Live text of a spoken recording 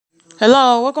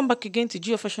Hello, welcome back again to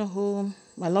Geo Fashion Home,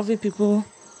 my lovely people.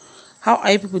 How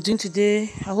are you people doing today?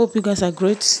 I hope you guys are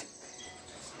great.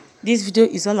 This video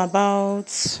is all about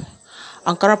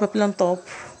Ankara peplum top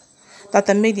that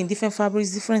are made in different fabrics,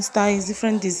 different styles,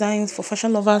 different designs for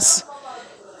fashion lovers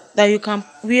that you can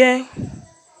wear.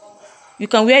 You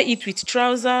can wear it with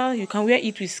trousers, you can wear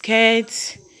it with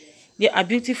skirts. They are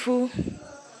beautiful.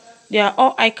 They are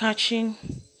all eye-catching.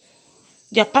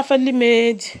 They are perfectly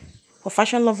made for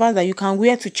fashion lovers that you can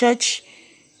wear to church,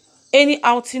 any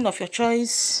outing of your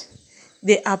choice.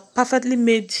 They are perfectly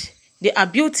made. They are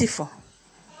beautiful.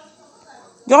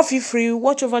 Don't feel free,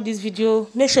 watch over this video.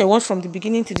 Make sure you watch from the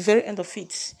beginning to the very end of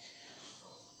it.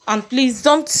 And please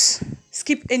don't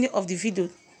skip any of the video.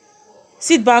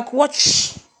 Sit back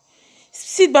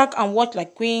and watch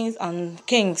like queens and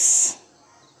kings.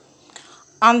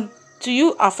 And to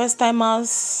you, our first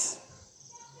timers,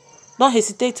 don't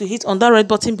hesitate to hit on that red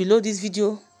button below this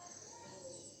video.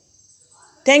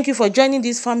 Thank you for joining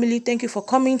this family. Thank you for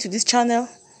coming to this channel.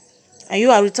 And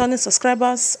you are returning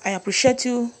subscribers. I appreciate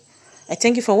you. I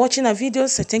thank you for watching our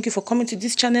videos. I thank you for coming to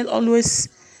this channel always.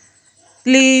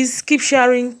 Please keep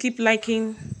sharing, keep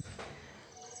liking,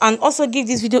 and also give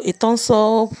this video a thumbs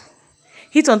up.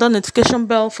 Hit on the notification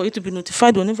bell for you to be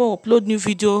notified whenever we upload new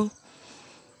video,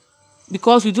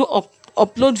 because we do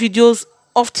upload videos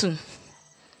often.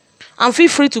 And feel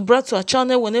free to browse to our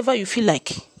channel whenever you feel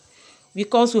like,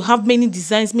 because we have many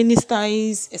designs, many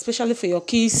styles, especially for your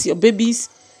kids, your babies.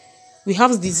 We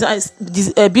have designs,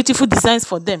 beautiful designs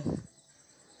for them.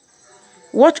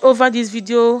 Watch over this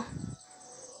video.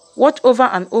 Watch over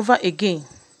and over again.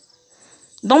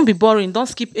 Don't be boring. Don't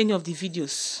skip any of the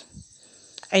videos.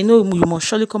 I know you must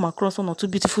surely come across one or two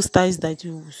beautiful styles that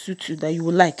will suit you, that you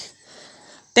will like.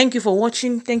 Thank you for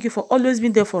watching. Thank you for always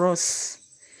being there for us.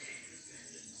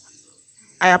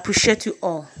 I appreciate you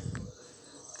all.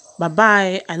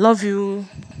 Bye-bye. I love you.